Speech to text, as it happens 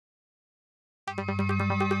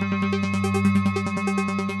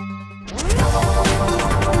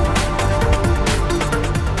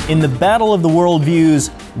In the battle of the worldviews,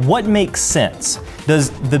 what makes sense? Does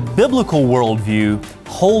the biblical worldview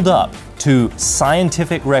hold up to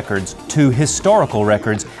scientific records, to historical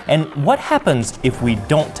records, and what happens if we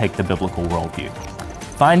don't take the biblical worldview?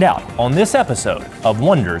 Find out on this episode of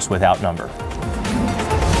Wonders Without Number.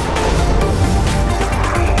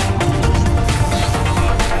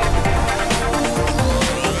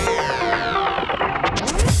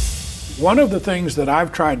 One of the things that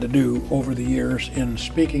I've tried to do over the years in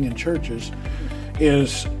speaking in churches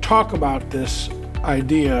is talk about this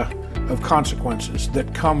idea of consequences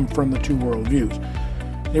that come from the two worldviews.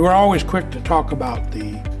 They were always quick to talk about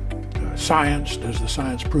the science. Does the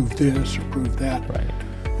science prove this or prove that? Right.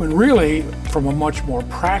 When really, from a much more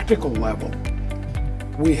practical level,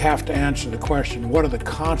 we have to answer the question, what are the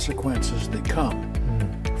consequences that come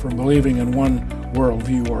from believing in one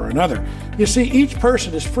worldview or another? You see, each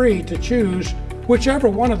person is free to choose whichever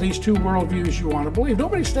one of these two worldviews you want to believe.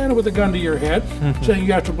 Nobody's standing with a gun to your head saying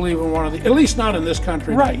you have to believe in one of the, at least not in this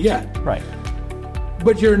country, right. Not yet. Right.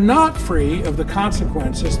 But you're not free of the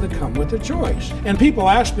consequences that come with the choice. And people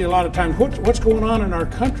ask me a lot of times, what's going on in our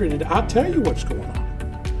country today? I'll tell you what's going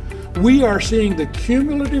on. We are seeing the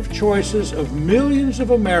cumulative choices of millions of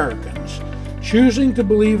Americans choosing to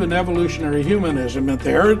believe in evolutionary humanism, and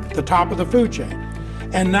they're at the top of the food chain.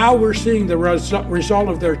 And now we're seeing the result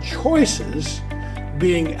of their choices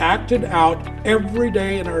being acted out every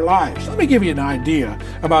day in our lives. Let me give you an idea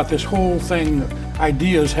about this whole thing.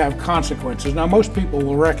 Ideas have consequences. Now, most people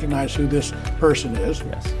will recognize who this person is.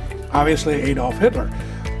 Yes. Obviously, Adolf Hitler.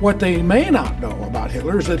 What they may not know about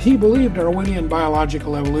Hitler is that he believed Darwinian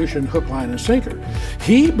biological evolution, hook, line, and sinker.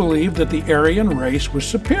 He believed that the Aryan race was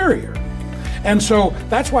superior. And so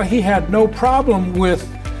that's why he had no problem with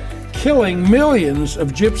killing millions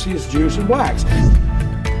of gypsies, Jews, and blacks.